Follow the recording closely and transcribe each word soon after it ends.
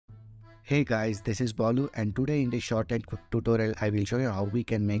Hey guys, this is Balu, and today in this short and quick tutorial I will show you how we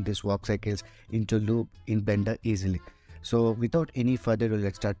can make this walk cycles into loop in Blender easily. So without any further ado,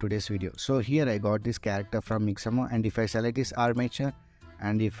 let's start today's video. So here I got this character from Mixamo, and if I select this armature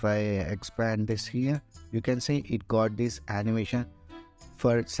and if I expand this here, you can see it got this animation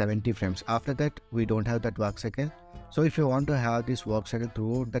for 70 frames. After that we don't have that walk cycle. So if you want to have this walk cycle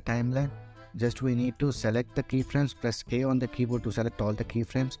throughout the timeline, just we need to select the keyframes, press A on the keyboard to select all the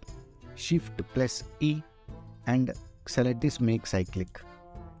keyframes, Shift plus E and select this make cyclic.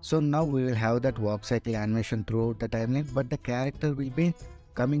 So now we will have that walk cycle animation throughout the timeline, but the character will be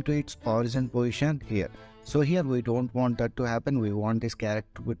coming to its origin position here. So here we don't want that to happen. We want this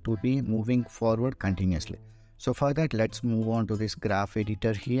character to be moving forward continuously. So for that, let's move on to this graph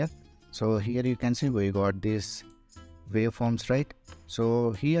editor here. So here you can see we got this waveforms, right?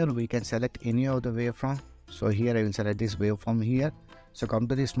 So here we can select any of the waveform. So here I will select this waveform here. So come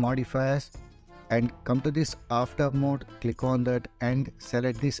to this modifiers and come to this after mode, click on that and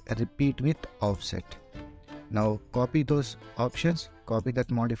select this repeat with offset. Now copy those options, copy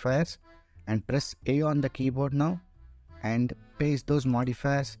that modifiers and press A on the keyboard now and paste those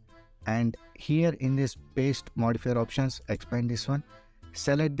modifiers, and here in this paste modifier options, expand this one,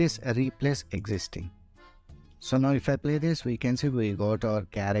 select this replace existing. So now if I play this, we can see we got our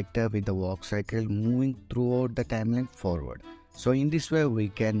character with the walk cycle moving throughout the timeline forward. So in this way we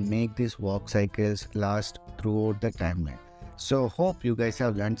can make these walk cycles last throughout the timeline. So hope you guys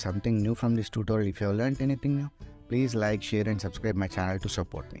have learned something new from this tutorial. If you have learned anything new, please like, share and subscribe my channel to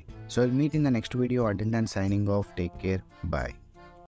support me. So I'll meet in the next video. Until then, signing off. Take care. Bye.